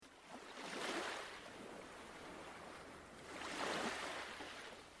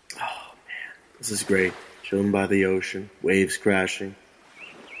This is great. Chilling by the ocean, waves crashing,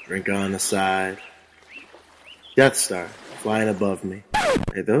 drink on the side. Death Star flying above me.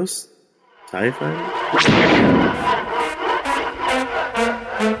 Are those TIE fighters?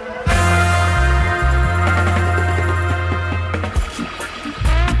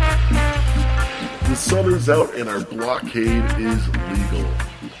 The sun is out and our blockade is legal.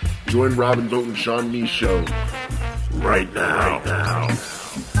 Join Robin Vogt and Sean Me show right now.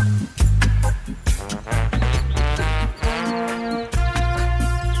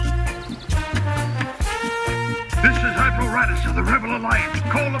 This is Admiral Radis of the Rebel Alliance.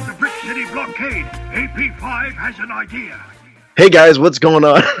 Call up the Brick City blockade. AP5 has an idea. Hey guys, what's going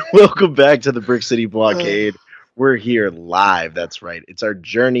on? Welcome back to the Brick City Blockade. We're here live. That's right. It's our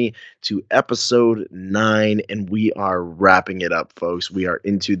journey to episode 9, and we are wrapping it up, folks. We are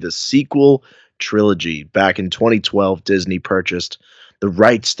into the sequel trilogy. Back in 2012, Disney purchased the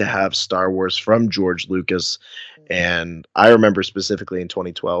rights to have Star Wars from George Lucas. And I remember specifically in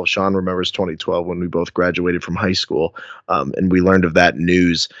 2012, Sean remembers 2012 when we both graduated from high school. And we learned of that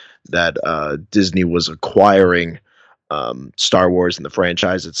news that Disney was acquiring Star Wars and the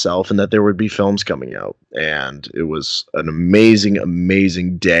franchise itself, and that there would be films coming out. And it was an amazing,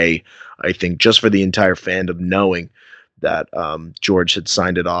 amazing day, I think, just for the entire fandom, knowing that George had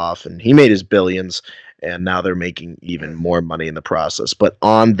signed it off and he made his billions, and now they're making even more money in the process. But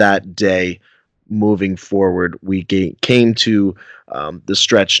on that day, moving forward, we came to the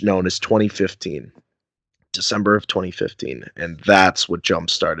stretch known as 2015, December of 2015, and that's what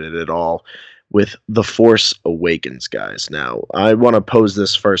jump-started it all with The Force Awakens, guys. Now, I want to pose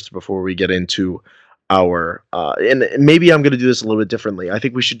this first before we get into our, and maybe I'm going to do this a little bit differently. I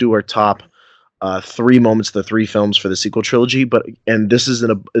think we should do our top 3 moments, the 3 films for the sequel trilogy, and this is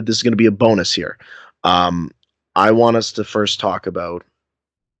going to be a bonus here. I want us to first talk about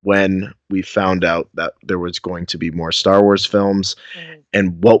when we found out that there was going to be more Star Wars films,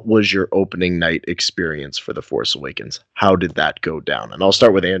 and what was your opening night experience for The Force Awakens? How did that go down? And I'll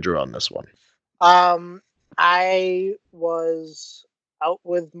start with Andrew on this one. I was out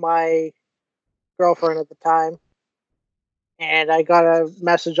with my girlfriend at the time, and I got a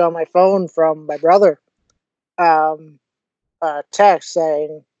message on my phone from my brother, a text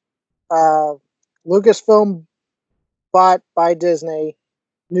saying, Lucasfilm bought by Disney,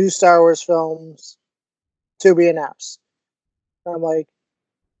 new Star Wars films to be announced. And I'm like,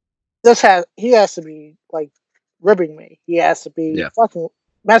 he has to be like ribbing me. He has to be fucking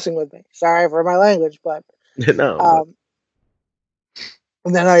messing with me. Sorry for my language, but no.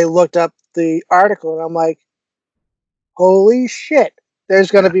 And then I looked up the article and I'm like, holy shit,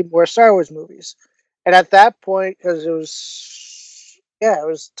 there's going to be more Star Wars movies. And at that point, because it was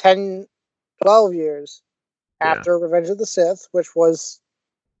 10, 12 years after Revenge of the Sith, which was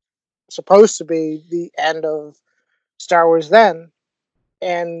supposed to be the end of Star Wars then.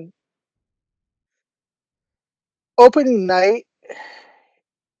 And opening night,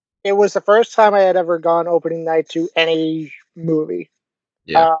 it was the first time I had ever gone opening night to any movie.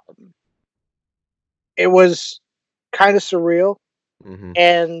 Yeah. It was kind of surreal, Mm-hmm.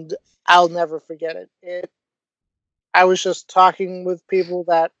 and I'll never forget it. I was just talking with people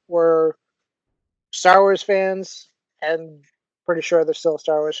that were Star Wars fans, and pretty sure they're still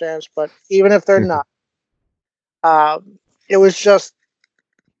Star Wars fans, but even if they're not, it was just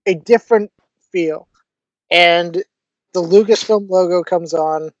a different feel. And the Lucasfilm logo comes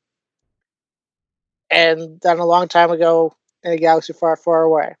on, and then a long time ago in a galaxy far, far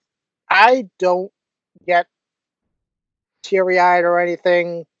away. I don't get teary-eyed or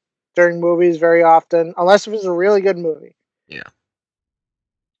anything during movies very often, unless it was a really good movie. Yeah.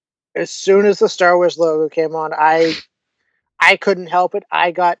 As soon as the Star Wars logo came on, I couldn't help it.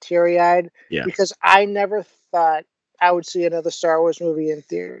 I got teary-eyed because I never thought I would see another Star Wars movie in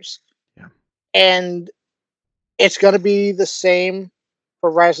theaters. Yeah. And it's going to be the same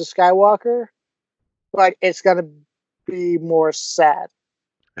for Rise of Skywalker, but it's going to be more sad.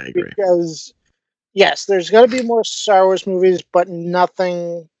 I agree. Because, yes, there's going to be more Star Wars movies, but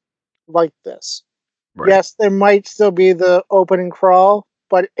nothing like this. Right. Yes, there might still be the opening crawl,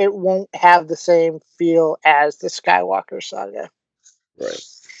 but it won't have the same feel as the Skywalker saga. Right.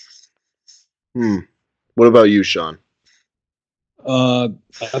 What about you, Sean? I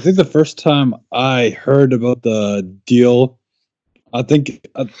think the first time I heard about the deal, I think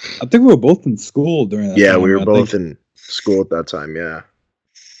we were both in school during that time. Yeah, we were both in school at that time, yeah.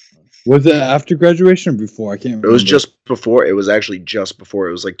 Was it after graduation or before? I can't remember. It was just before. It was actually just before.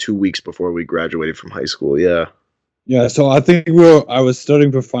 It was like 2 weeks before we graduated from high school, yeah. Yeah, so I think I was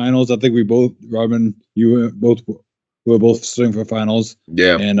studying for finals. I think we both, Robin, we were both studying for finals.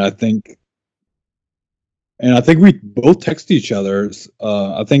 Yeah. And I think and I think we both texted each other.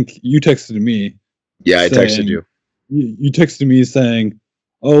 I think you texted me. Yeah, I texted saying- you. You texted me saying,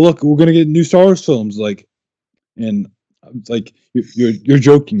 "Oh, look, we're gonna get new Star Wars films." Like, and I was like, "You're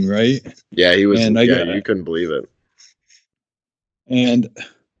joking, right?" Yeah, he was. And You couldn't believe it. And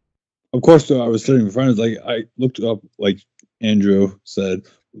of course, I was sitting in front. Of like, I looked up, like Andrew said,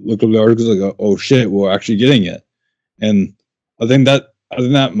 looked up the articles. Like, oh shit, we're actually getting it. And I think that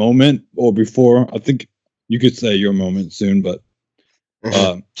moment, or before, I think you could say your moment soon, but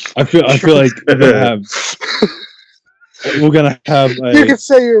I feel like we're gonna have You can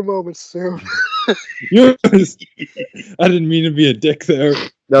say your moments soon. I didn't mean to be a dick there.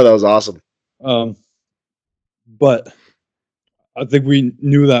 No, that was awesome. But I think we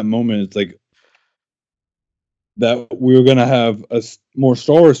knew that moment. It's like that we were gonna have more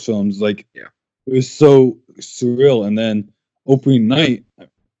Star Wars films. Like, yeah, it was so surreal. And then opening night,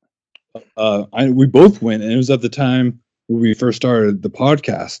 we both went, and it was at the time when we first started the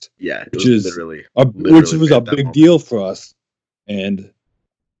podcast. Yeah, which was literally which was a big deal for us. And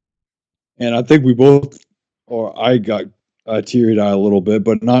I think we both, or I got teary-eyed a little bit,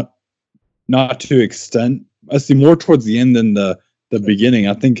 but not to extent. I see more towards the end than the beginning.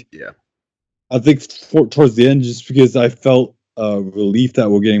 I think. Yeah. I think towards the end, just because I felt relief that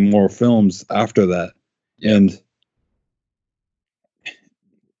we're getting more films after that, and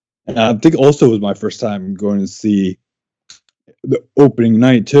I think also it was my first time going to see the opening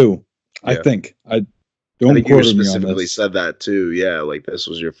night too. Yeah. I think you specifically said that too. Yeah, like this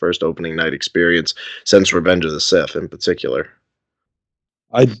was your first opening night experience since Revenge of the Sith, in particular.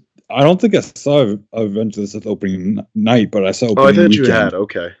 I don't think I saw Revenge of the Sith opening night, but I saw. I thought you had.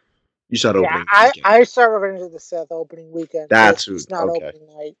 Okay, you saw opening. I saw Revenge of the Sith opening weekend. That's it's not opening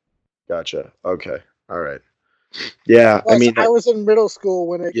night. Gotcha. Okay. All right. Yeah, plus, I was in middle school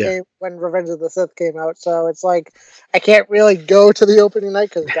when when Revenge of the Sith came out, so it's like I can't really go to the opening night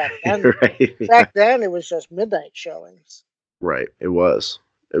because back then, then it was just midnight showings. Right, it was.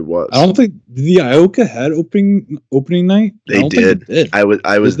 I don't think the Ioka had opening night. They did. I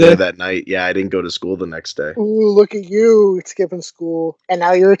was there that night. Yeah, I didn't go to school the next day. Ooh, look at you skipping school, and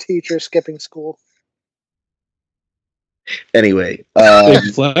now you're a teacher skipping school. Anyway,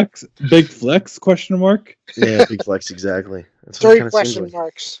 big flex question mark. Yeah, big flex, exactly. That's 3 question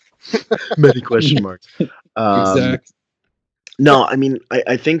marks. Many question marks. Exactly. No, I mean,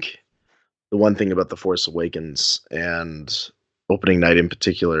 I think the one thing about The Force Awakens and opening night in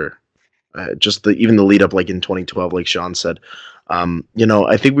particular, just even the lead up, like in 2012, like Sean said,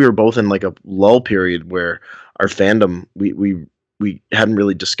 I think we were both in like a lull period where our fandom, we hadn't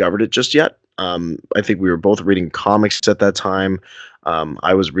really discovered it just yet. I think we were both reading comics at that time.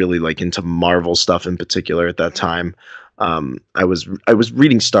 I was really like into Marvel stuff in particular at that time. I was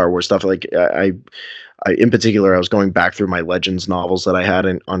reading Star Wars stuff. Like I in particular, I was going back through my Legends novels that I had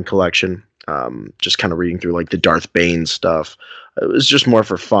on collection. Just kind of reading through like the Darth Bane stuff. It was just more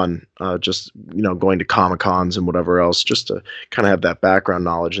for fun. Just going to Comic-Cons and whatever else, just to kind of have that background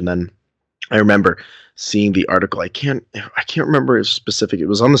knowledge. And then I remember seeing the article. I can't remember it specific. It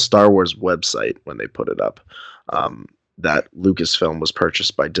was on the Star Wars website when they put it up. That Lucasfilm was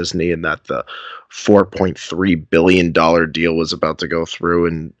purchased by Disney, and that the $4.3 billion deal was about to go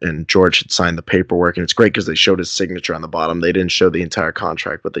through, and George had signed the paperwork. And it's great because they showed his signature on the bottom. They didn't show the entire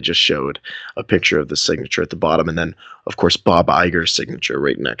contract, but they just showed a picture of the signature at the bottom, and then of course Bob Iger's signature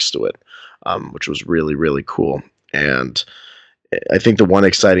right next to it, which was really, really cool. And I think the one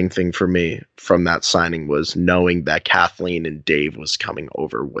exciting thing for me from that signing was knowing that Kathleen and Dave was coming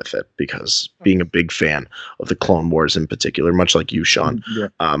over with it, because being a big fan of the Clone Wars in particular, much like you, Sean,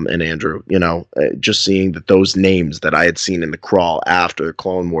 and Andrew, just seeing that those names that I had seen in the crawl after the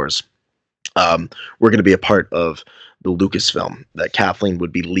Clone Wars were going to be a part of the Lucasfilm, that Kathleen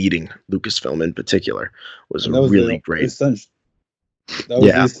would be leading Lucasfilm in particular, was really great. That was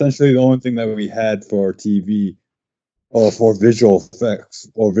essentially the only thing that we had for TV. Or for visual effects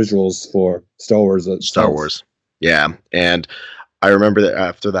or visuals for Star Wars. Star Wars. Yeah. And I remember that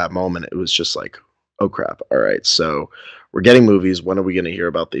after that moment, it was just like, oh crap. All right. So we're getting movies. When are we going to hear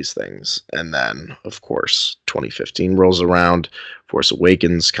about these things? And then, of course, 2015 rolls around. Force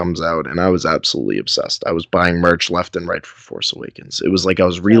Awakens comes out, and I was absolutely obsessed. I was buying merch left and right for Force Awakens. It was like I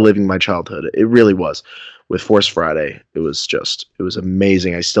was reliving my childhood. It really was. With Force Friday, it was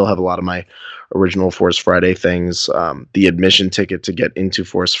amazing. I still have a lot of my original Force Friday things. The admission ticket to get into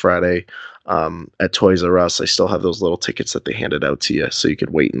Force Friday at Toys R Us, I still have those little tickets that they handed out to you so you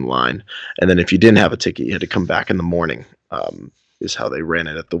could wait in line. And then if you didn't have a ticket, you had to come back in the morning, is how they ran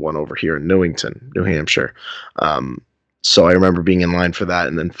it at the one over here in Newington, New Hampshire. So I remember being in line for that,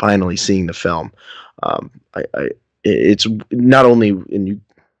 and then finally seeing the film. It's not only, and you,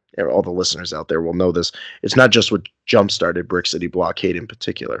 all the listeners out there will know this, it's not just what jump-started Brick City Blockade in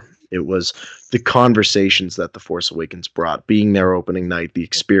particular. It was the conversations that The Force Awakens brought, being their opening night, the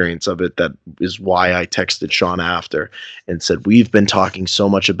experience of it. That is why I texted Sean after and said, we've been talking so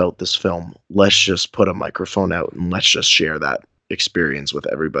much about this film. Let's just put a microphone out and let's just share that experience with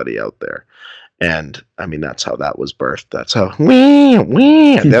everybody out there. And I mean, that's how that was birthed. That's how,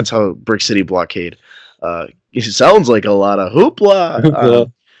 that's how Brick City Blockade, it sounds like a lot of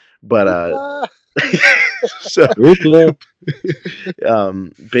hoopla. But so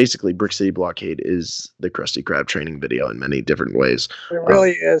basically Brick City Blockade is the Krusty Krab training video in many different ways. It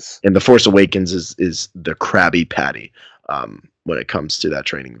really is. And The Force Awakens is the Krabby Patty when it comes to that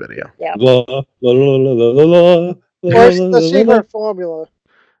training video. Yeah. Where's the secret formula?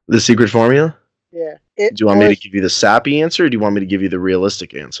 The secret formula? Yeah. Do you want me to give you the sappy answer, or do you want me to give you the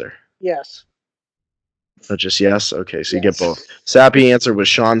realistic answer? Yes. Not just yes? Okay, so you get both. Sappy answer was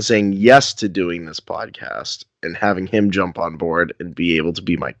Sean saying yes to doing this podcast and having him jump on board and be able to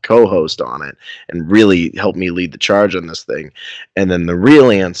be my co-host on it and really help me lead the charge on this thing. And then the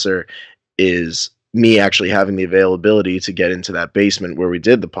real answer is me actually having the availability to get into that basement where we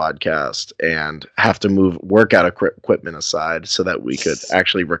did the podcast and have to move workout equipment aside so that we could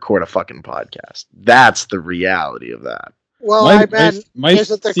actually record a fucking podcast. That's the reality of that. Well, my is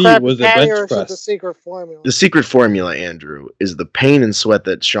it the Krabby Patty or is it the secret formula? The secret formula, Andrew, is the pain and sweat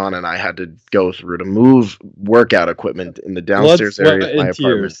that Sean and I had to go through to move workout equipment in the downstairs area of my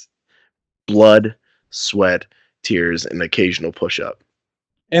apartment. Blood, sweat, tears, and occasional push-up.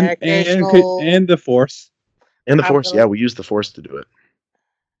 And the Force. And the Force, yeah, we used the Force to do it.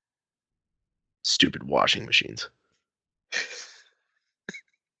 Stupid washing machines.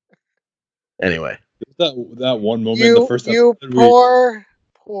 Anyway. That one moment, the first you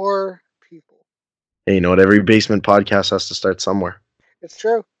poor people. Hey, you know what? Every basement podcast has to start somewhere. It's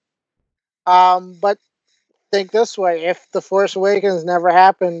true. But think this way: if The Force Awakens never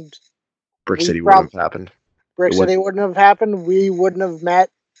happened, Brick City wouldn't have happened. Brick City wouldn't have happened. We wouldn't have met.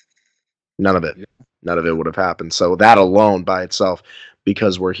 None of it. None of it would have happened. So that alone by itself,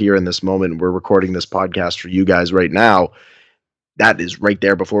 because we're here in this moment, we're recording this podcast for you guys right now. That is right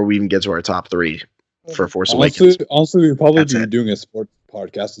there before we even get to our top three for Force Awakens. Also, we'd probably be doing a sports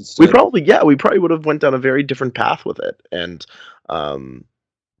podcast instead. We probably would have went down a very different path with it. And,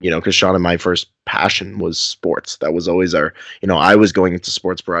 because Sean and my first passion was sports. That was always our, I was going into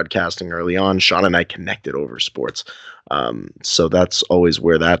sports broadcasting early on. Sean and I connected over sports. So that's always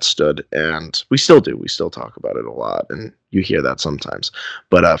where that stood. And we still do. We still talk about it a lot. And you hear that sometimes.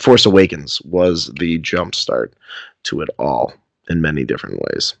 But Force Awakens was the jump start to it all in many different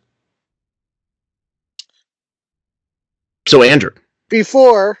ways. So, Andrew.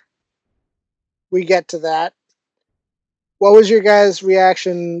 Before we get to that, what was your guys'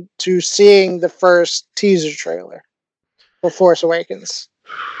 reaction to seeing the first teaser trailer for Force Awakens?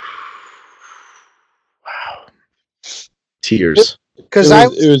 Wow. Tears. Because I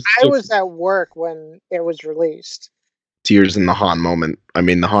was at work when it was released. Tears in the Han moment. I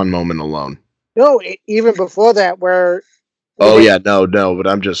mean, the Han moment alone. No, even before that, where... Oh yeah, no, but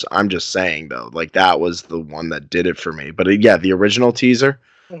I'm just saying though, like that was the one that did it for me. But the original teaser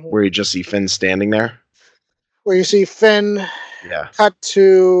where you just see Finn standing there, where you see Finn, cut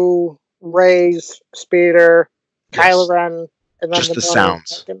to Rey's speeder, Kylo Ren, and then just the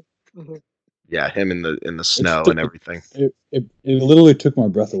sounds. Yeah, him in the snow and everything. It literally took my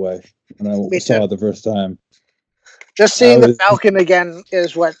breath away when I saw it the first time. Just seeing the Falcon again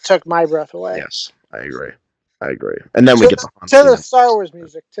is what took my breath away. Yes, I agree. And then we get the Star Wars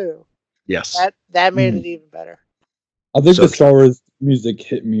music too. Yes. That made it even better. I think the Star Wars music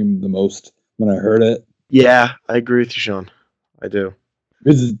hit me the most when I heard it. Yeah, I agree with you, Sean. I do.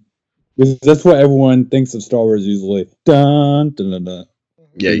 Because that's what everyone thinks of Star Wars usually. Dun, dun, dun, dun.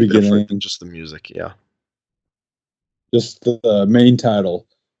 Yeah, you definitely just the music, yeah. Just the main title.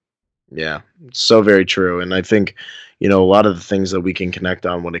 Yeah, so very true. And I think, a lot of the things that we can connect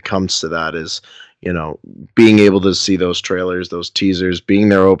on when it comes to that is, being able to see those trailers, those teasers, being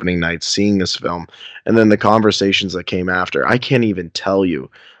their opening night, seeing this film, and then the conversations that came after. I can't even tell you,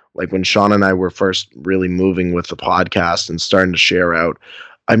 like when Sean and I were first really moving with the podcast and starting to share out,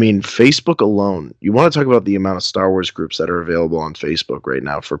 I mean, Facebook alone, you want to talk about the amount of Star Wars groups that are available on Facebook right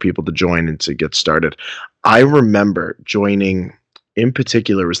now for people to join and to get started. I remember joining, in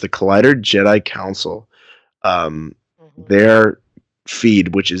particular, was the Collider Jedi Council. Their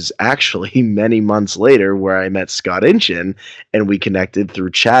feed, which is actually many months later where I met Scott Inchin and we connected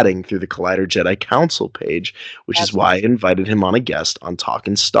through chatting through the Collider Jedi Council page, which is why I invited him on a guest on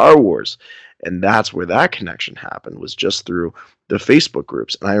Talking Star Wars. And that's where that connection happened, was just through the Facebook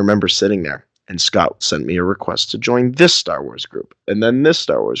groups. And I remember sitting there, and Scott sent me a request to join this Star Wars group and then this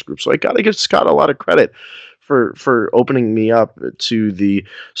Star Wars group. So I got to give Scott a lot of credit for opening me up to the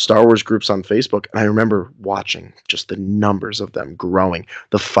Star Wars groups on Facebook. And I remember watching just the numbers of them growing.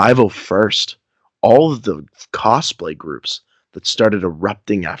 The 501st, all of the cosplay groups that started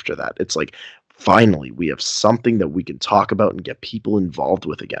erupting after that. It's like, finally, we have something that we can talk about and get people involved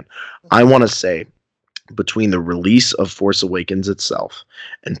with again. I want to say, between the release of Force Awakens itself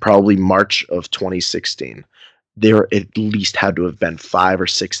and probably March of 2016, there at least had to have been 5,000 or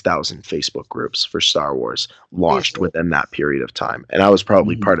 6,000 Facebook groups for Star Wars launched within that period of time. And I was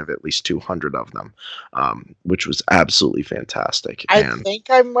probably part of at least 200 of them, which was absolutely fantastic. I think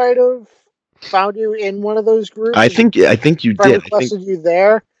I might have found you in one of those groups. I think you did. I requested you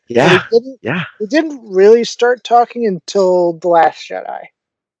there. Yeah. We didn't really start talking until The Last Jedi.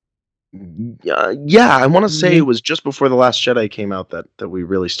 Yeah, I want to say it was just before The Last Jedi came out that we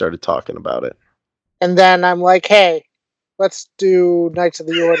really started talking about it. And then I'm like, hey, let's do Knights of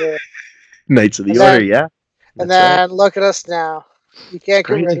the Order. Knights of the Order, yeah. And then look at us now. You can't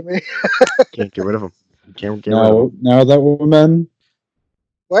get rid of me. Can't get rid of them. You can't get rid of them. Now that we're men.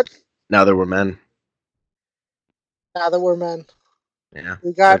 What? Now that we're men. Now that we're men. Yeah.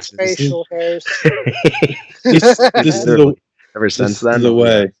 We got facial hairs. Ever since then. The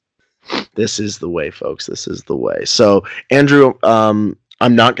way. This is the way, folks. This is the way. So, Andrew,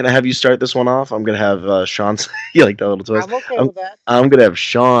 I'm not going to have you start this one off. I'm going to have Sean. You like that little twist? I'm okay with that. I'm going to have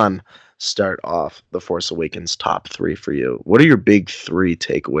Sean start off The Force Awakens top 3 for you. What are your big 3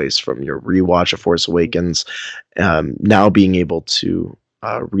 takeaways from your rewatch of Force Awakens, now being able to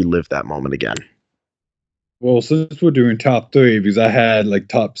relive that moment again? Well, since we're doing top 3, because I had like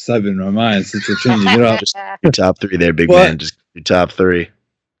top 7 in my mind, since we're changing it up. Just your top 3 there, big man. Just your top 3.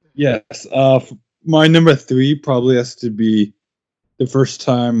 Yes. My number 3 probably has to be the first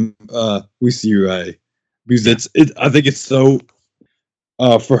time we see Rey, because I think it's so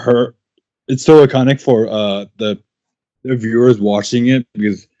for her, it's so iconic for the viewers watching it,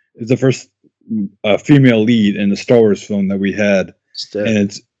 because it's the first female lead in the Star Wars film that we had,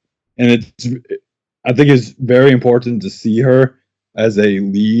 and it's I think it's very important to see her as a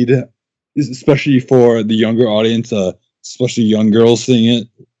lead, especially for the younger audience, especially young girls seeing it.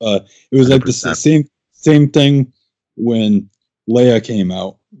 It was 100%. Like the same thing when Leia came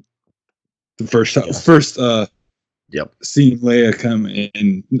out. The first seeing Leia come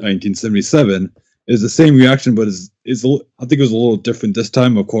in 1977 is the same reaction, but I think it was a little different this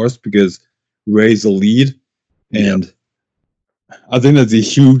time, of course, because Rey's the lead, and I think that's a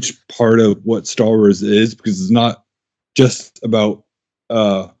huge part of what Star Wars is, because it's not just about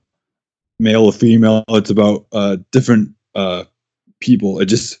male or female. It's about different people.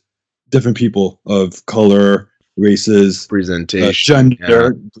 It's just different people of color, races, presentation,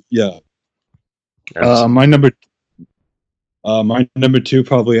 gender. Yeah. My number 2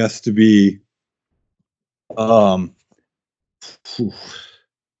 probably has to be probably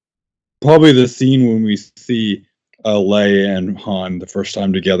the scene when we see Leia and Han the first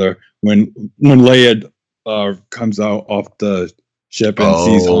time together, when Leia comes out off the ship and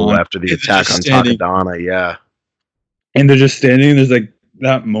sees Han after the attack on Takodana, yeah. And they're just standing. There's like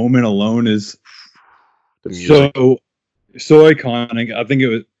that moment alone is so iconic. I think it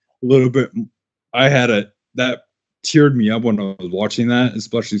was a little bit. That teared me up when I was watching that,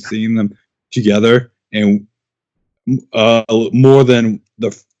 especially seeing them together, and more than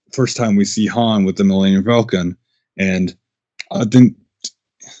the first time we see Han with the Millennium Falcon. And I think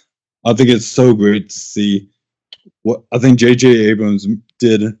it's so great to see what I think J.J. Abrams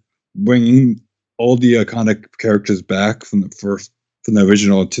did, bringing all the iconic characters back from the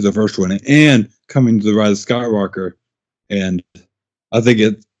original to the first one, and coming to the Rise of Skywalker. And I think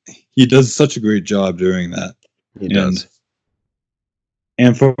he does such a great job doing that. He does.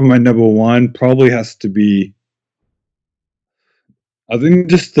 And for my number 1, probably has to be, I think,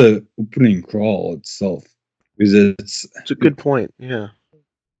 just the opening crawl itself. Because it's a good point, yeah.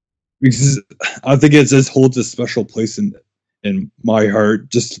 Because I think it just holds a special place in my heart.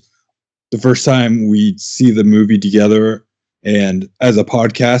 Just the first time we see the movie together and as a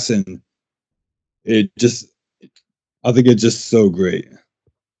podcast, and I think it's just so great.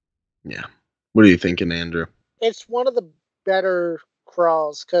 Yeah. What are you thinking, Andrew? It's one of the better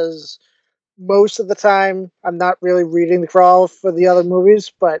crawls, because most of the time I'm not really reading the crawl for the other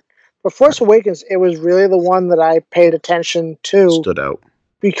movies, but for Force Awakens, it was really the one that I paid attention to. Stood out.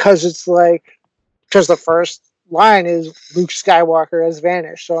 Because because the first line is Luke Skywalker has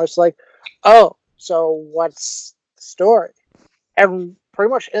vanished. So it's like, oh, so what's the story? And pretty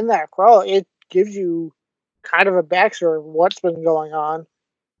much in that crawl, it gives you kind of a backstory of what's been going on.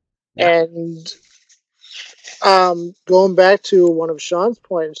 Yeah. And going back to one of Sean's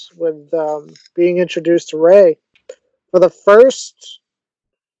points with being introduced to Rey, for the first,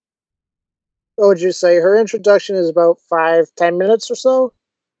 what would you say, her introduction is about 5-10 minutes or so?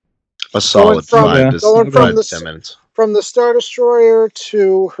 A solid from- 5 to going from the 10 minutes. From the Star Destroyer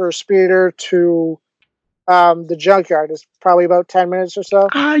to her speeder to the junkyard is probably about 10 minutes or so.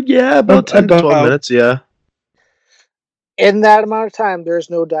 Yeah, about 10 to 12 minutes, yeah. In that amount of time, there's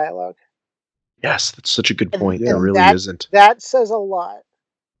no dialogue. Yes, that's such a good point. And There really that- isn't. That says a lot.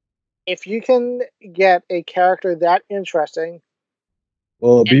 If you can get a character that interesting,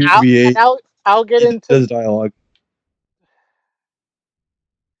 Well, and BB-8 I'll get into does dialogue.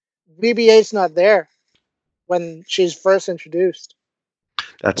 BB-8's not there when she's first introduced.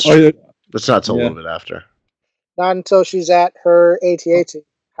 That's Oh, true. yeah. That's not till a Yeah. little bit after. Not until she's at her AT-AT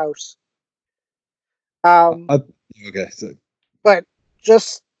house. Okay, so But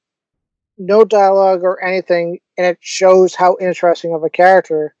just no dialogue or anything, and it shows how interesting of a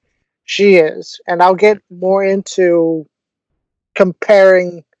character she is. And I'll get more into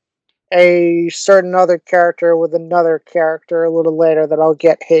comparing a certain other character with another character a little later that I'll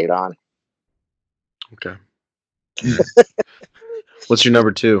get hate on. Okay. What's your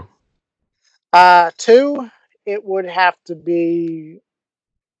number 2? 2, it would have to be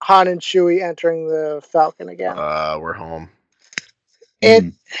Han and Chewie entering the Falcon again. We're home.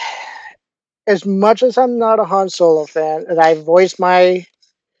 It, as much as I'm not a Han Solo fan, and I voiced my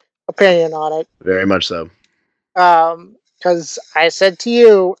opinion on it, Very much so. because I said to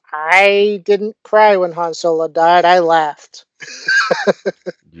you, I didn't cry when Han Solo died. I laughed.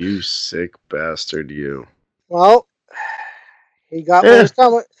 You sick bastard, you. Well, he got what was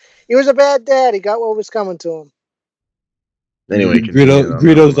coming. He was a bad dad. He got what was coming to him. Anyway, continue on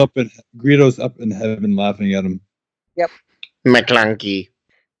Greedo's that up in heaven laughing at him. one. McClunky.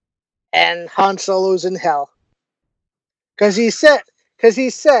 And Han Solo's in hell. Because he said, because he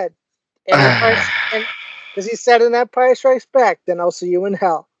said in Empire Strikes Back, then I'll see you in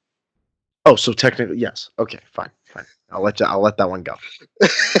hell. Oh, so technically, yes. Okay, fine. I'll let that one go.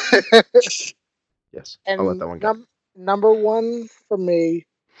 Yes, And I'll let that one go. number 1 for me,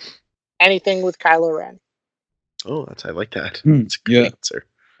 anything with Kylo Ren. Oh, I like that. Hmm, That's a good yeah. answer.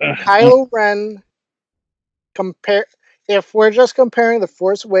 Kylo Ren, if we're just comparing The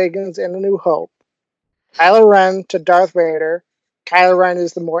Force Awakens and A New Hope, Kylo Ren to Darth Vader, Kylo Ren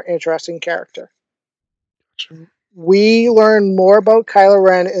is the more interesting character. We learn more about Kylo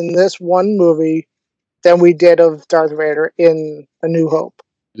Ren in this one movie than we did of Darth Vader in A New Hope.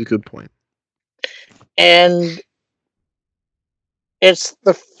 That's a good point. And it's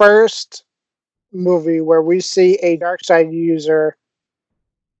the first movie where we see a dark side user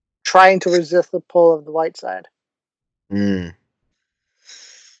trying to resist the pull of the light side. Mm.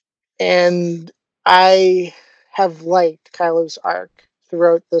 And I have liked Kylo's arc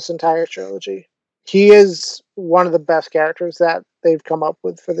throughout this entire trilogy. He is one of the best characters that they've come up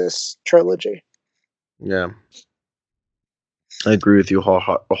with for this trilogy. Yeah. I agree with you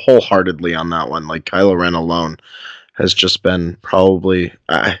wholeheartedly on that one. Like, Kylo Ren alone has just been probably,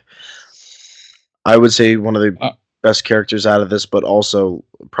 I would say, one of the best characters out of this, but also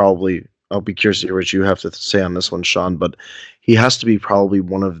probably, I'll be curious to hear what you have to say on this one, Sean, but he has to be probably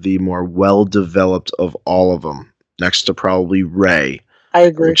one of the more well-developed of all of them, next to probably Rey. I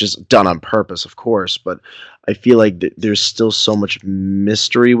agree. Which is done on purpose, of course, but I feel like there's still so much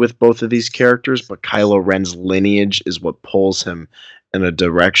mystery with both of these characters, but Kylo Ren's lineage is what pulls him in a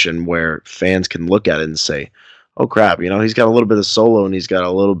direction where fans can look at it and say, oh crap, he's got a little bit of Solo and he's got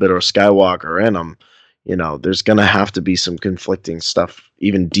a little bit of Skywalker in him. There's going to have to be some conflicting stuff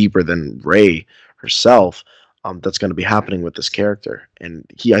even deeper than Rey herself that's going to be happening with this character. And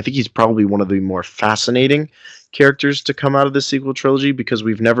I think he's probably one of the more fascinating characters to come out of the sequel trilogy, because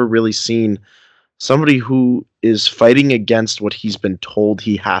we've never really seen somebody who is fighting against what he's been told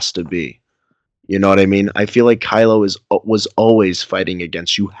he has to be. You know what I mean? I feel like Kylo was always fighting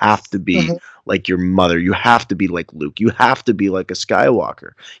against, you have to be like your mother, you have to be like Luke, you have to be like a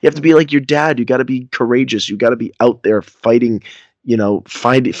Skywalker, you have to be like your dad, you got to be courageous, you got to be out there fighting,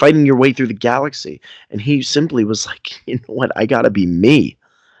 fighting your way through the galaxy. And he simply was like, you know what, I got to be me.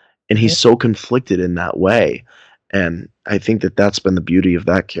 And he's so conflicted in that way. And I think that that's been the beauty of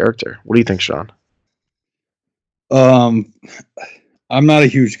that character. What do you think, Sean? I'm not a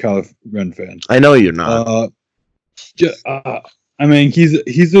huge Kylo Ren fan. I know you're not. I mean,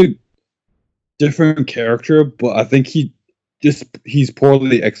 he's a different character, but I think he's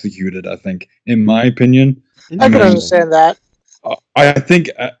poorly executed, I think, in my opinion. I can understand that. I think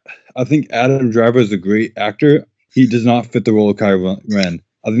Adam Driver is a great actor. He does not fit the role of Kylo Ren.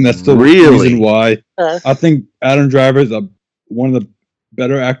 I think that's the reason why. I think Adam Driver is one of the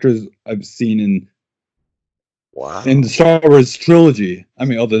better actors I've seen in the Star Wars trilogy. I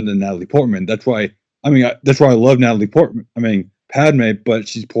mean, other than Natalie Portman. That's why. That's why I love Natalie Portman. I mean, Padme, but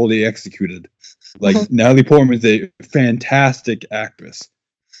she's poorly executed. Like Natalie Portman is a fantastic actress.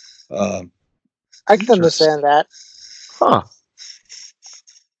 I can understand that. Huh.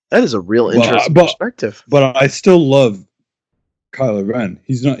 That is a real interesting perspective. But I still love Kylo Ren.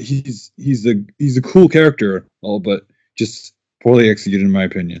 He's not. He's a cool character, but just poorly executed, in my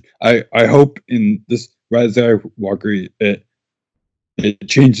opinion. I hope in this Rise of Skywalker it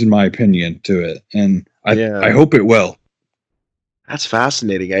changed my opinion to it, and I hope it will. That's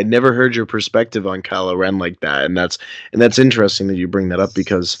fascinating. I'd never heard your perspective on Kylo Ren like that, and that's interesting that you bring that up,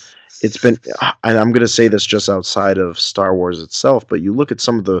 because it's been, and I'm going to say this just outside of Star Wars itself, but you look at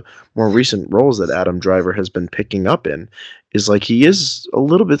some of the more recent roles that Adam Driver has been picking up in, is like he is a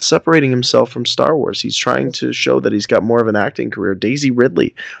little bit separating himself from Star Wars. He's trying to show that he's got more of an acting career. Daisy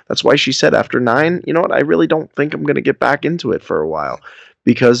Ridley, that's why she said after 9, you know what, I really don't think I'm going to get back into it for a while,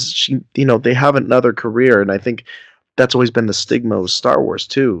 because they have another career, and I think that's always been the stigma of Star Wars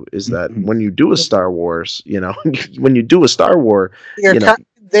too, is that when you do a Star Wars, when you do a Star War,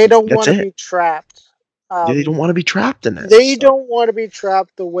 they don't want to be trapped. They don't want to be trapped in it. They don't want to be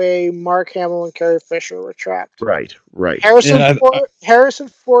trapped the way Mark Hamill and Carrie Fisher were trapped. Right. Harrison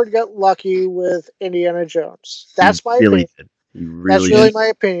Ford got lucky with Indiana Jones. That's my opinion. That's really my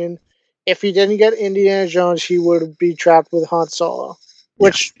opinion. If he didn't get Indiana Jones, he would be trapped with Han Solo.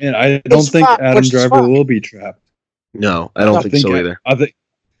 And I don't think Adam Driver will be trapped. No, I don't think so either. I think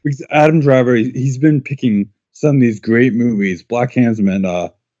Adam Driver, he's been picking some of these great movies. Black Klansman,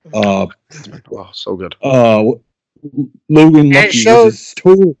 so good. Logan Lucky, which is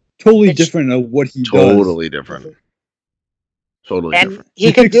totally different of what he does. Totally different. And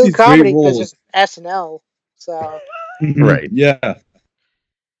he could do comedy because it's SNL. So right, yeah.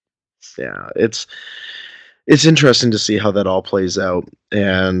 It's interesting to see how that all plays out,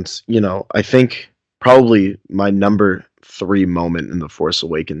 and I think probably my number 3 moment in The Force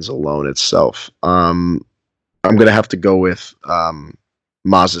Awakens alone itself. I'm gonna have to go with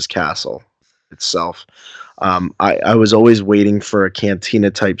Maz's castle itself. I was always waiting for a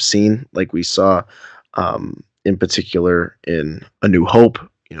cantina type scene, like we saw in particular in A New Hope.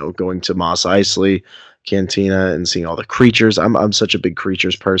 Going to Mos Eisley Cantina and seeing all the creatures. I'm such a big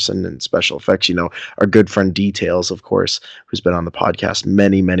creatures person and special effects. Our good friend Details, of course, who's been on the podcast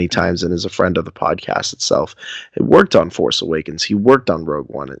many times and is a friend of the podcast itself, had worked on Force Awakens. He worked on Rogue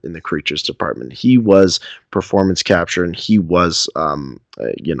One in the creatures department. He was performance capture, and he was on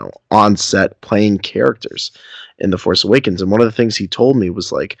set playing characters in the Force Awakens. And one of the things he told me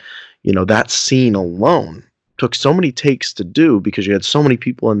was like, that scene alone took so many takes to do, because you had so many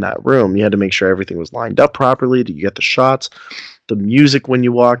people in that room. You had to make sure everything was lined up properly. Did you get the shots? The music when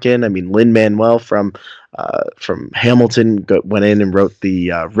you walk in. I mean, Lin-Manuel from Hamilton went in and wrote the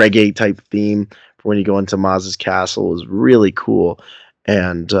reggae type theme for when you go into Maz's castle. It was really cool,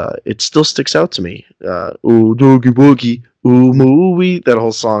 and it still sticks out to me. Ooh doogie boogie, ooh movie. That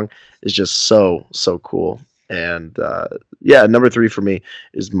whole song is just so cool. And number 3 for me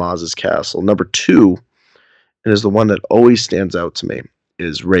is Maz's castle. Number 2. And is the one that always stands out to me,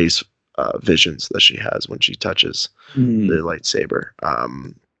 is Rey's visions that she has when she touches the lightsaber.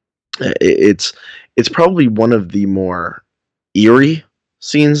 It's probably one of the more eerie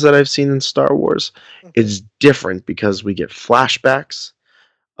scenes that I've seen in Star Wars. It's different because we get flashbacks.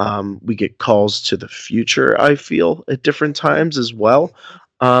 We get calls to the future, I feel, at different times as well.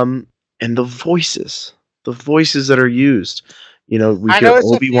 And the voices that are used. We hear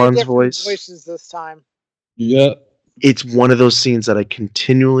Obi-Wan's voice. Voices this time. Yeah. It's one of those scenes that I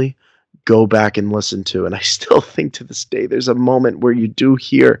continually go back and listen to, and I still think to this day there's a moment where you do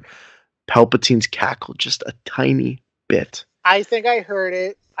hear Palpatine's cackle just a tiny bit. I think I heard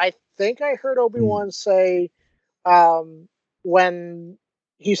it. I think I heard Obi-Wan say, when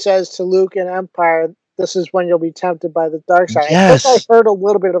he says to Luke in Empire, "This is when you'll be tempted by the dark side." Yes. I think I heard a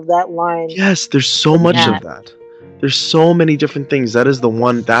little bit of that line. Yes, there's so much of that. There's so many different things. That is the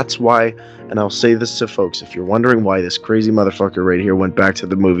one. That's why, and I'll say this to folks, if you're wondering why this crazy motherfucker right here went back to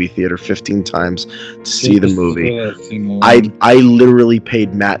the movie theater 15 times to see the movie, I literally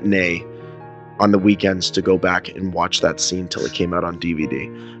paid matinee on the weekends to go back and watch that scene till it came out on DVD,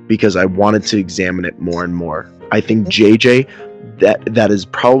 because I wanted to examine it more and more. I think JJ, that is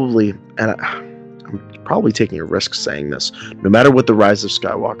probably, and I'm probably taking a risk saying this, no matter what the Rise of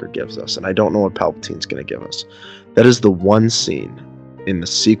Skywalker gives us, and I don't know what Palpatine's going to give us, that is the one scene in the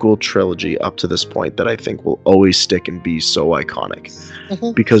sequel trilogy up to this point that I think will always stick and be so iconic.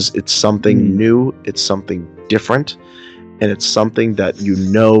 Because it's something new, it's something different, and it's something that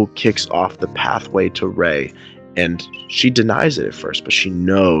kicks off the pathway to Rey. And she denies it at first, but she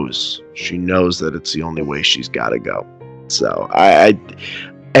knows that it's the only way she's got to go. So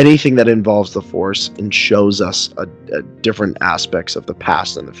anything that involves the Force and shows us a different aspects of the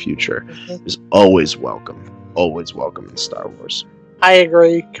past and the future is always welcome in Star Wars. I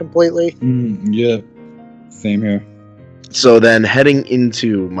agree completely. Yeah, same here. So then heading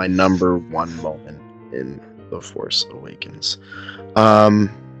into my number one moment in The Force Awakens. And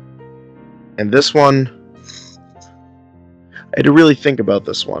this one, I had to really think about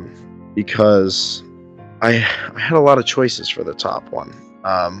this one because I had a lot of choices for the top one.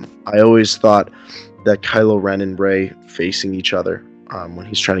 I always thought that Kylo Ren and Rey facing each other when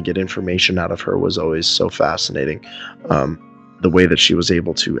he's trying to get information out of her was always so fascinating. The way that she was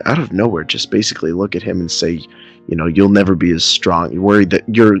able to, out of nowhere, just basically look at him and say, you'll never be as strong. You're worried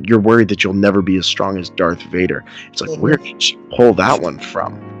that you'll never be as strong as Darth Vader. It's like, where did she pull that one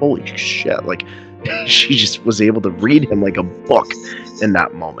from? Holy shit! Like, she just was able to read him like a book in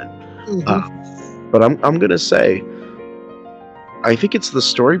that moment. But I'm gonna say, I think it's the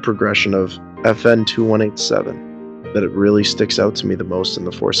story progression of FN 2187 that it really sticks out to me the most in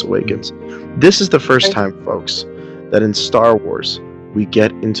The Force Awakens. This is the first time, folks, that in Star Wars we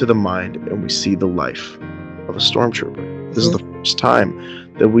get into the mind and we see the life of a stormtrooper. This is the first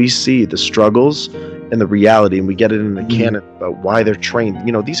time that we see the struggles and the reality, and we get it in the canon about why they're trained.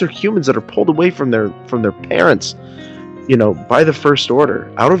 These are humans that are pulled away from their parents, by the First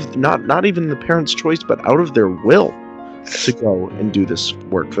Order, out of not even the parents' choice, but out of their will to go and do this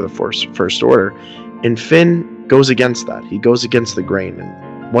work for the First Order. And Finn goes against that. He goes against the grain.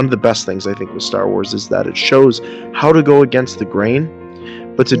 And one of the best things I think with Star Wars is that it shows how to go against the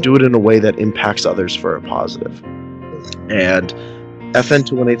grain, but to do it in a way that impacts others for a positive. And FN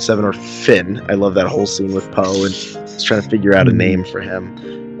 2187, or Finn, I love that whole scene with Poe and he's trying to figure out a name for him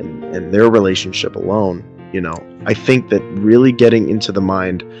and their relationship alone. I think that really getting into the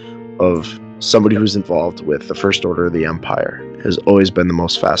mind of somebody who's involved with the First Order of the Empire has always been the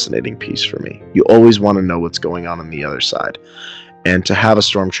most fascinating piece for me. You always want to know what's going on the other side. And to have a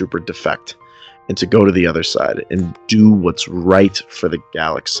stormtrooper defect and to go to the other side and do what's right for the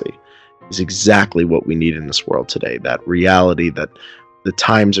galaxy is exactly what we need in this world today. That reality that the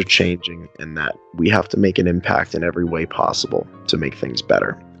times are changing and that we have to make an impact in every way possible to make things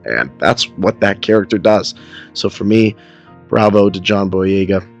better. And that's what that character does. So for me, bravo to John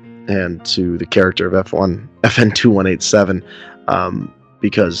Boyega and to the character of FN 2187,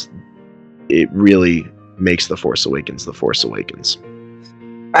 because it really makes The Force Awakens The Force Awakens.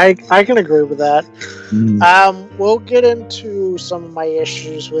 I can agree with that. We'll get into some of my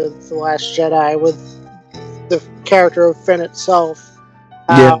issues with The Last Jedi, with the character of Finn itself.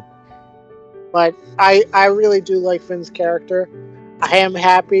 But I really do like Finn's character. I am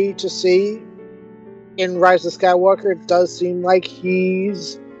happy to see in Rise of Skywalker, it does seem like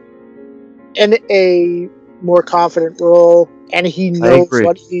he's in a more confident role, and he knows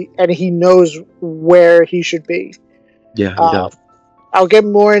he knows where he should be. Yeah. I'll get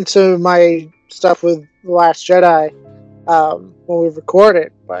more into my stuff with The Last Jedi when we record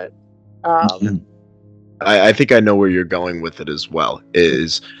it, but I think I know where you're going with it as well.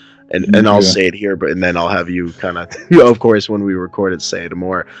 And I'll say it here, and then I'll have you kind of, of course, when we record it, say it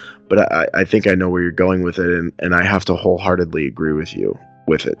more. But I think I know where you're going with it, and I have to wholeheartedly agree with you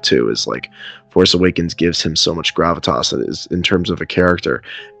with it too. Is like Force Awakens gives him so much gravitas in terms of a character,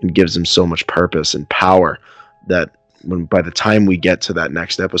 and gives him so much purpose and power that by the time we get to that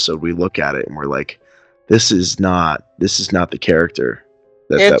next episode, we look at it and we're like, this is not the character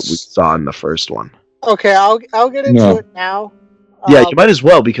that we saw in the first one. Okay, I'll get into it now. Yeah, you might as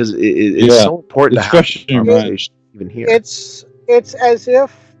well, because it's so important to have this conversation even here. It's as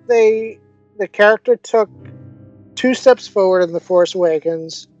if the character took 2 steps forward in The Force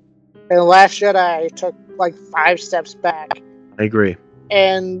Awakens, and The Last Jedi took like 5 steps back. I agree.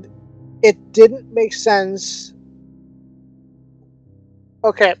 And it didn't make sense.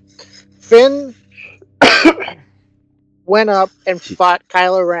 Okay, Finn went up and fought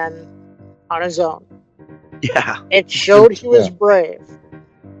Kylo Ren on his own. Yeah. It showed he was brave.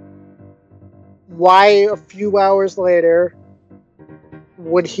 Why a few hours later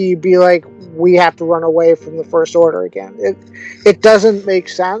would he be like, we have to run away from the First Order again? It doesn't make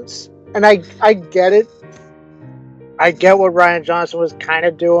sense. And I get it. I get what Rian Johnson was kind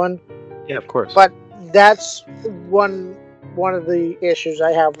of doing. Yeah, of course. But that's one of the issues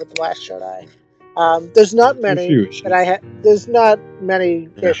I have with The Last Jedi. There's not A many few issues. that I have. There's not many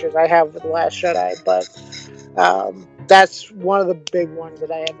issues I have with The Last Jedi, but that's one of the big ones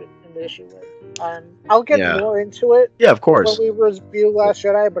that I have an issue with. I'll get Yeah. more into it Yeah, of when course. we review Last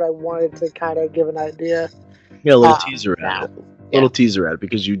Jedi, but I wanted to kind of give an idea. Yeah, a little teaser at now. it. Little teaser at it,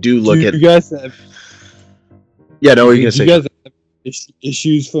 because you do Do look at. you guys have, Yeah, no, what are you do gonna you say? guys have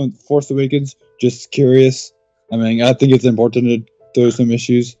issues from Force Awakens? Just curious. I mean, I think it's important to throw some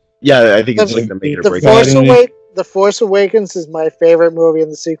issues. Yeah, I think it's like the make it or The break. Force- Force Awakens is my favorite movie in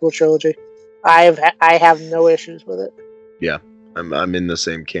the sequel trilogy. I have no issues with it. Yeah, I'm in the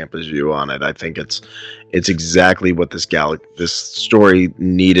same camp as you on it. I think it's exactly what this story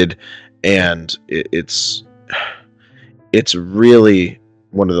needed, and it's really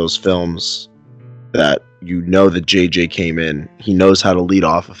one of those films that that JJ came in. He knows how to lead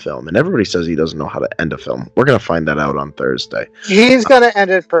off a film, and everybody says he doesn't know how to end a film. We're gonna find that out on Thursday. He's gonna end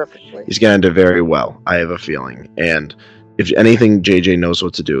it perfectly. He's gonna end it very well. I have a feeling, and if anything, JJ knows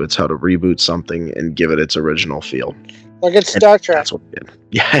what to do. It's how to reboot something and give it its original feel. Look at Star Trek. That's what he did.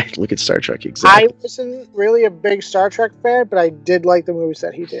 Yeah, look at Star Trek. Exactly. I wasn't really a big Star Trek fan, but I did like the movies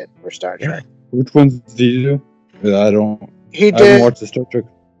that he did for Star Trek. Which ones did you do? I haven't He watched the Star Trek.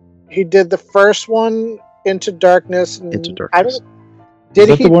 He did the first one, Into Darkness. And Into Darkness. Did Is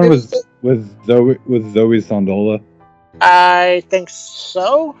that he the one do with Zoe Sandola? I think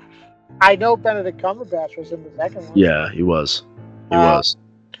so. I know Benedict Cumberbatch was in the second one. Yeah, he was. He Uh, was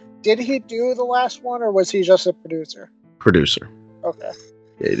Did he do the last one, or was he just a producer? producer. Okay.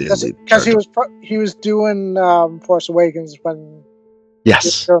 Yeah, he didn't lead Because charge. he was doing Force Awakens when he was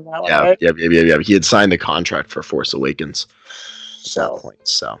Yes. doing that one, Yeah, right? yeah. He had signed the contract for Force Awakens at that So, point.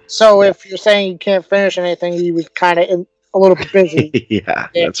 So if you're saying you can't finish anything, he was kind of a little bit busy yeah,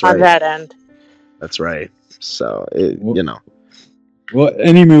 that's on right. that end. That's right. So Well,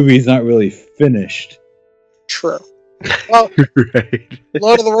 any movie is not really finished. True. Well, right.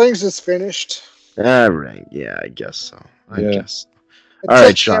 Lord of the Rings is finished. All right. Yeah, I guess so. I Yeah. guess. Until All right,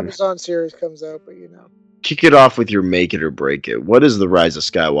 the Sean. Amazon series comes out, but Kick it off with your make it or break it. What is the Rise of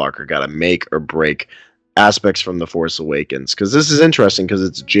Skywalker got to make or break aspects from the Force Awakens? Because this is interesting, because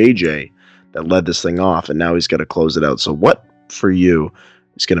it's JJ that led this thing off, and now he's got to close it out. So what for you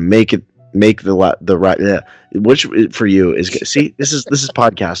is going to make the right? Yeah, which for you is see? This is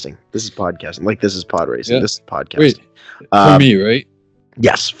podcasting. This is podcasting. Like this is pod racing. Yeah. This is podcasting. Wait, for me, right?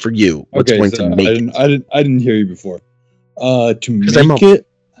 Yes, for you. What's Okay, going so to make it? I didn't hear you before. To 'Cause I'm make it,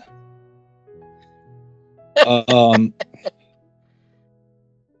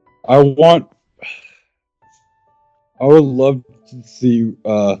 I would love to see.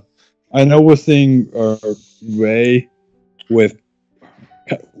 I know we're seeing Rey we're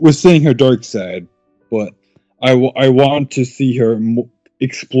seeing her dark side, but I want to see her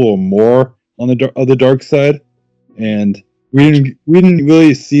explore more on the dark side, and we didn't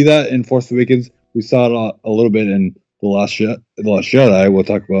really see that in Force Awakens. We saw it a little bit in the Last Jedi. We'll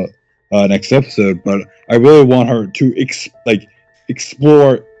talk about next episode, but I really want her to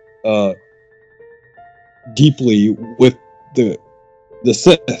explore deeply with the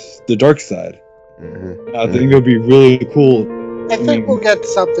Sith, the dark side. Mhm. I think it would be really cool. I think we'll get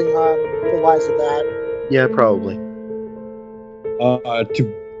something on the wise of that. Yeah, probably.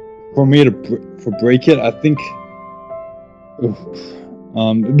 For me to break it, I think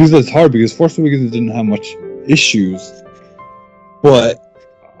because it's hard because Force Awakens didn't have much issues, but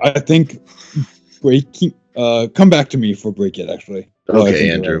I think breaking. Come back to me for break it. Actually, I Okay,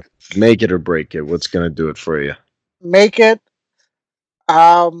 think Andrew. you're right. Make it or break it. What's going to do it for you? Make it.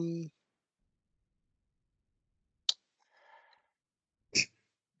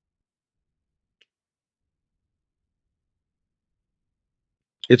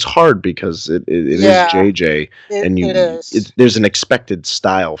 It's hard because it Yeah. is JJ, and It is. there's an expected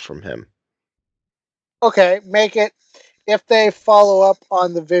style from him. Okay, make it if they follow up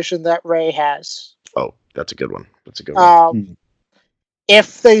on the vision that Rey has. Oh, that's a good one. That's a good one. Hmm.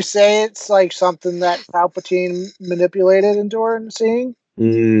 If they say it's like something that Palpatine manipulated Endor seeing,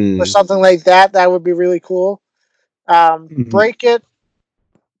 or something like that, that would be really cool. Break it.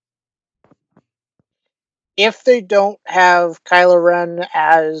 If they don't have Kylo Ren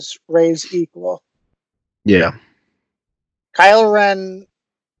as Rey's equal. Yeah. Kylo Ren,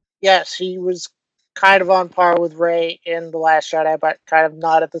 yes, he was kind of on par with Rey in The Last Jedi, but kind of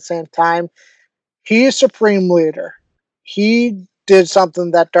not at the same time. He is Supreme Leader. He did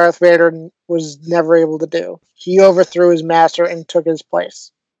something that Darth Vader was never able to do. He overthrew his master and took his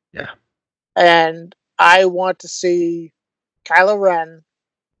place. Yeah. And I want to see Kylo Ren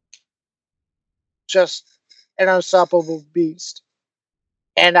just an unstoppable beast.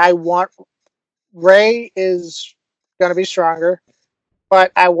 And I want Rey is going to be stronger,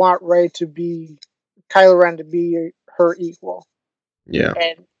 but I want Kylo Ren to be her equal. Yeah.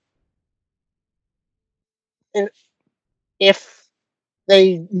 And if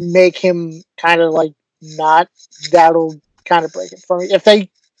they make him kind of like not, that'll kind of break it for me. If they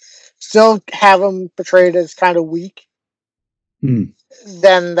still have him portrayed as kind of weak, then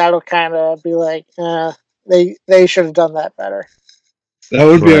that'll kind of be like, they should have done that better. That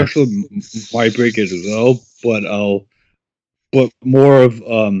would be actually my break it as well, but more of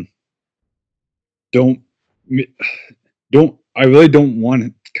I really don't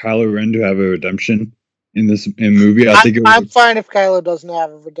want Kylo Ren to have a redemption in this movie. I'm fine if Kylo doesn't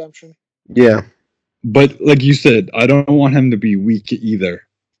have a redemption. Yeah. But like you said, I don't want him to be weak either.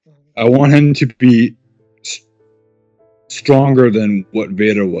 I want him to be stronger than what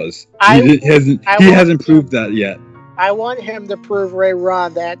Vader was. He hasn't proved that yet. I want him to prove Rey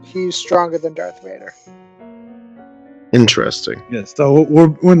wrong that he's stronger than Darth Vader. Interesting. Yeah, so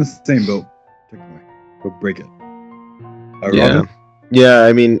we're in the same boat. We'll break it. Yeah. Yeah,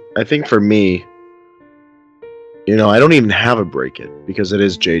 I mean, I think for me, I don't even have a break it because it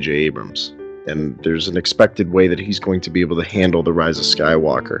is J.J. Abrams. And there's an expected way that he's going to be able to handle the Rise of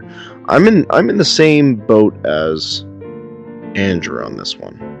Skywalker. I'm in the same boat as Andrew on this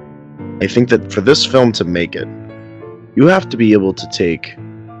one. I think that for this film to make it, you have to be able to take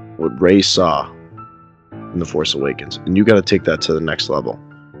what Rey saw in The Force Awakens, and you got to take that to the next level.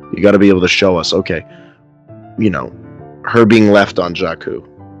 You got to be able to show us, okay, her being left on Jakku.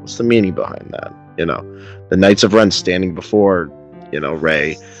 What's the meaning behind that? The Knights of Ren standing before,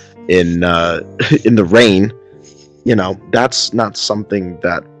 Rey in the rain. That's not something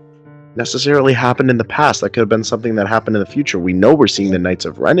that necessarily happened in the past. That could have been something that happened in the future. We know we're seeing the Knights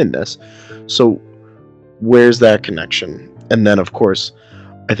of Ren in this, so where's that connection? And then, of course,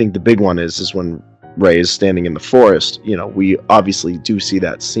 I think the big one is when Rey is standing in the forest. We obviously do see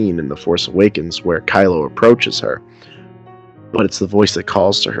that scene in The Force Awakens where Kylo approaches her, but it's the voice that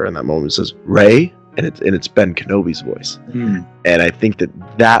calls to her in that moment. It says, Rey, and it's Ben Kenobi's voice. And I think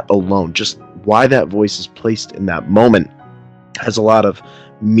that alone, just why that voice is placed in that moment, has a lot of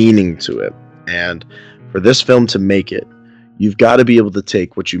meaning to it. And for this film to make it, you've got to be able to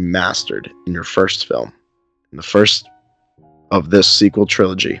take what you mastered in your first film, in the first of this sequel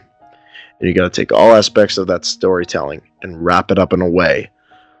trilogy, and you got to take all aspects of that storytelling and wrap it up in a way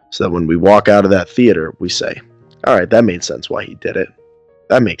so that when we walk out of that theater, we say, all right, that made sense why he did it.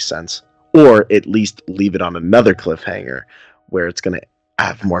 That makes sense. Or at least leave it on another cliffhanger where it's going to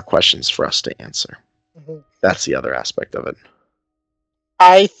have more questions for us to answer. That's the other aspect of it.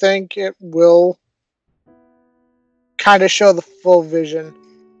 I think it will kind of show the full vision.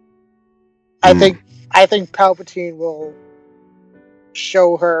 I think Palpatine will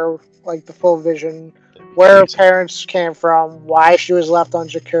show her like the full vision, where her parents came from, why she was left on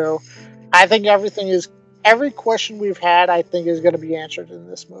Jakku. I think every question we've had, I think, is going to be answered in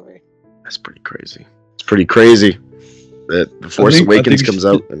this movie. That's pretty crazy. It's pretty crazy that The Force Awakens comes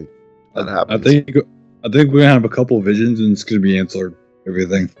out and that happens. I think we're going to have a couple of visions and it's going to be answered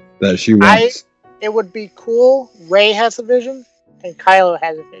everything that she wants. It would be cool. Rey has a vision and Kylo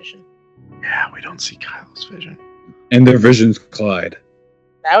has a vision. Yeah, we don't see Kylo's vision. And their visions collide.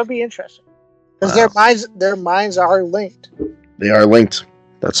 That would be interesting. Because their minds are linked. They are linked.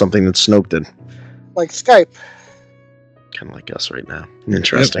 That's something that Snoke did. Like Skype. Kind of like us right now.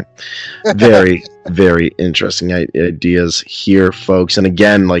 Interesting. Very, very interesting ideas here, folks. And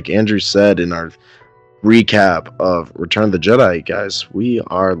again, like Andrew said in our recap of Return of the Jedi, guys, we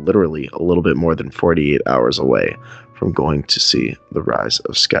are literally a little bit more than 48 hours away from going to see The Rise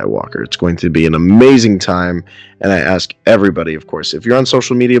of Skywalker. It's going to be an amazing time, and I ask everybody, of course, if you're on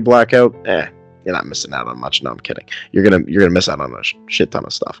social media blackout, you're not missing out on much. No, I'm kidding. You're gonna miss out on a shit ton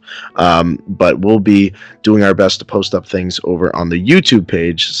of stuff. But we'll be doing our best to post up things over on the YouTube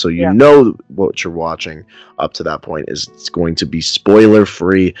page, so you know what you're watching up to that point is it's going to be spoiler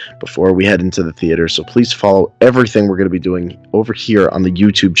free before we head into the theater. So please follow everything we're going to be doing over here on the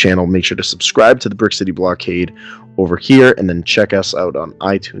YouTube channel. Make sure to subscribe to the Brick City Blockade over here, and then check us out on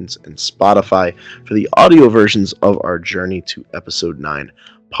iTunes and Spotify for the audio versions of our Journey to Episode 9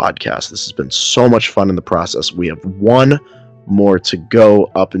 podcast. This has been so much fun in the process. We have one more to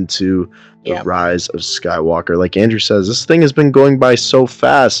go up into the Rise of Skywalker. Like Andrew says, this thing has been going by so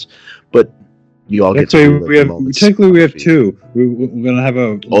fast, but you all get to we have two. We're gonna have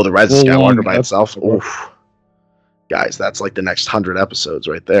the Rise of Skywalker by itself. Oof. Guys, that's like the next 100 episodes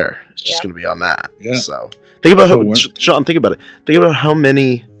right there. It's just gonna be on that. So think about Sean, think about it. Think about how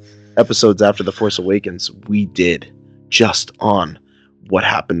many episodes after The Force Awakens we did just on what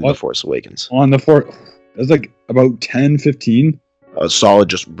happened in The Force Awakens. On the it was like about 10, 15. A solid,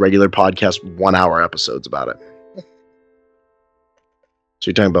 just regular podcast, 1 hour episodes about it. So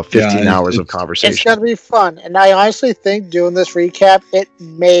you're talking about 15 hours of conversation. It's going to be fun. And I honestly think doing this recap, it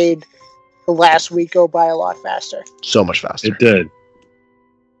made the last week go by a lot faster. So much faster. It did.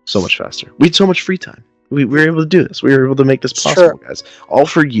 So much faster. We had so much free time. We were able to do this. We were able to make this possible, guys. All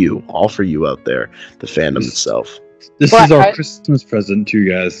for you out there, the fandom itself. This is our Christmas present to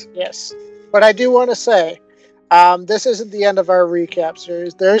you guys. Yes. But I do want to say, this isn't the end of our recap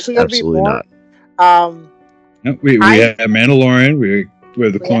series. There's going to be more. No, we have Mandalorian. We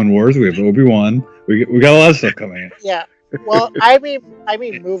have the Clone Wars. We have Obi-Wan. We got a lot of stuff coming in. Yeah. Well, I mean,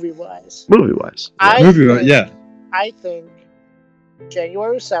 movie-wise. Movie-wise. Yeah. I think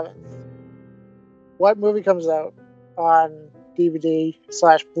January 7th. What movie comes out on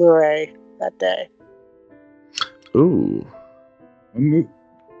DVD/Blu-ray that day? Ooh. What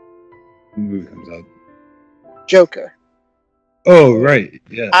movie comes out? Joker. Oh, right.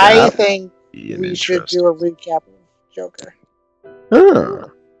 Yeah. I think we should do a recap of Joker. Huh.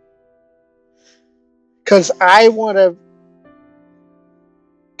 Because I want to...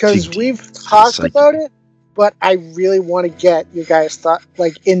 Because we've talked about it, but I really want to get you guys'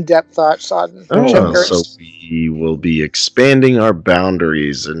 in-depth thoughts on Joker. So we will be expanding our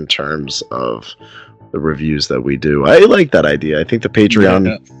boundaries in terms of the reviews that we do. I like that idea. I think the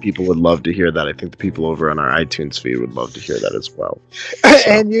Patreon people would love to hear that. I think the people over on our iTunes feed would love to hear that as well.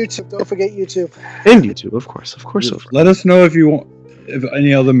 And YouTube. Don't forget YouTube. And YouTube, of course. Let us know if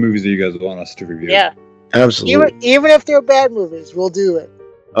any other movies that you guys want us to review. Yeah. Absolutely. Even if they're bad movies, we'll do it.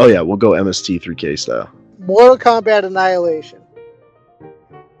 Oh yeah, we'll go MST3K style. Mortal Kombat Annihilation.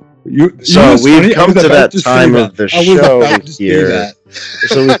 We've come to that time of the show here.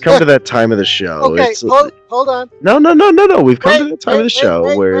 So we've come to that time of the show. Okay, hold on. No. We've come to that time of the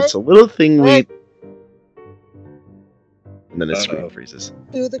show where it's a little thing and then the screen freezes.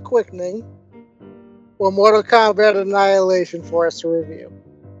 Do the quickening for Mortal Kombat Annihilation for us to review.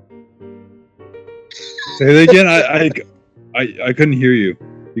 Say that again. I couldn't hear you.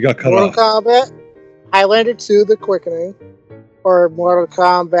 You got cut off. Mortal Kombat Highlander 2: The Quickening, or Mortal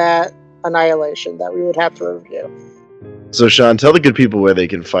Kombat Annihilation that we would have to review. So, Sean, tell the good people where they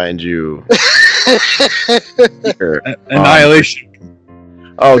can find you. Annihilation.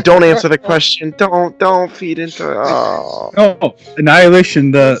 Oh, don't answer the question. Don't feed into. Oh. No,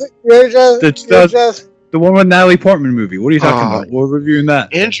 Annihilation. The one with Natalie Portman movie. What are you talking about? We're reviewing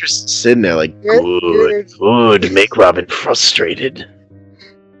that. Andrew's sitting there like, good. Make Robin frustrated.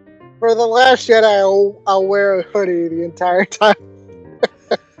 For The Last Jedi, I'll wear a hoodie the entire time.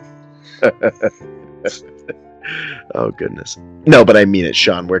 Oh, goodness. No, but I mean it,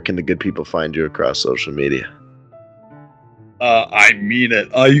 Sean. Where can the good people find you across social media? I mean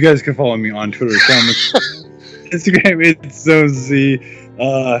it. You guys can follow me on Twitter, Instagram, it's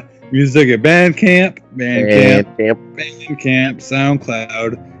ZoneZ. Music at Bandcamp,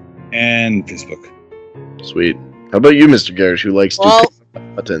 SoundCloud, and Facebook. Sweet. How about you, Mr. Garish, who likes to push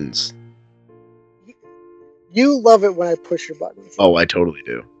buttons? You love it when I push your buttons. Oh, I totally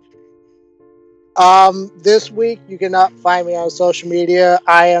do. This week you cannot find me on social media.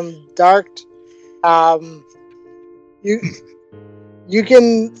 I am darked. You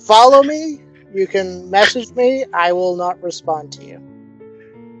can follow me. You can message me. I will not respond to you.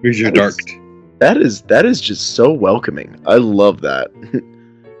 Because you're darked. That is just so welcoming. I love that.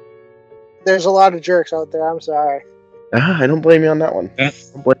 There's a lot of jerks out there. I'm sorry. I don't blame you on that one.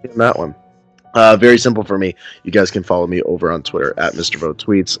 Very simple for me. You guys can follow me over on Twitter at Mr. Vote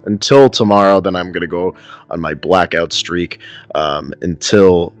Tweets. Until tomorrow, then I'm going to go on my blackout streak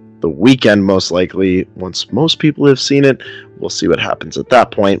until the weekend, most likely. Once most people have seen it, we'll see what happens at that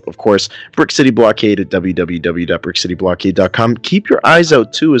point. Of course, Brick City Blockade at www.brickcityblockade.com. Keep your eyes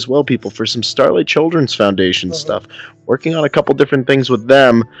out, too, as well, people, for some Starlight Children's Foundation stuff. Working on a couple different things with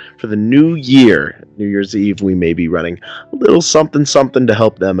them for the new year. New Year's Eve, we may be running a little something to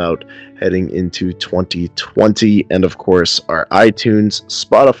help them out heading into 2020. And, of course, our iTunes,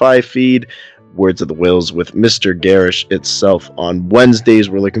 Spotify feed, Words of the Wills with Mr. Garish itself on Wednesdays.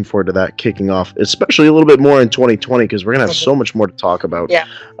 We're looking forward to that kicking off, especially a little bit more in 2020, because we're going to have so much more to talk about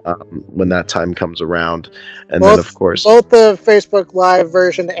when that time comes around. And then, of course, both the Facebook Live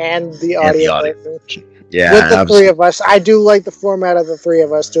version and the audio version. Yeah, with the three of us. I do like the format of the three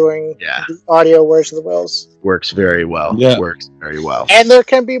of us doing the audio Words of the Wills. Works very well. Yeah. Works very well. And there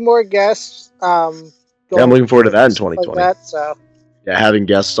can be more guests. I'm looking forward to that in 2020. Like that, so. Yeah, having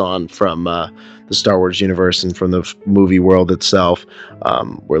guests on from the the Star Wars universe and from the movie world itself.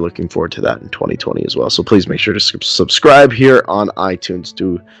 We're looking forward to that in 2020 as well. So please make sure to subscribe here on iTunes.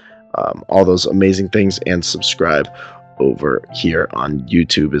 Do all those amazing things and subscribe over here on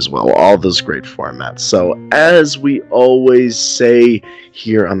YouTube as well. All those great formats. So as we always say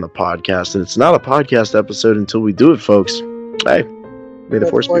here on the podcast, and it's not a podcast episode until we do it, folks. Hey, may the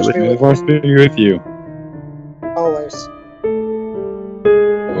force be with you. May the force be with you. Always.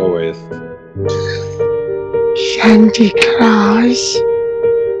 Always. Santa Claus.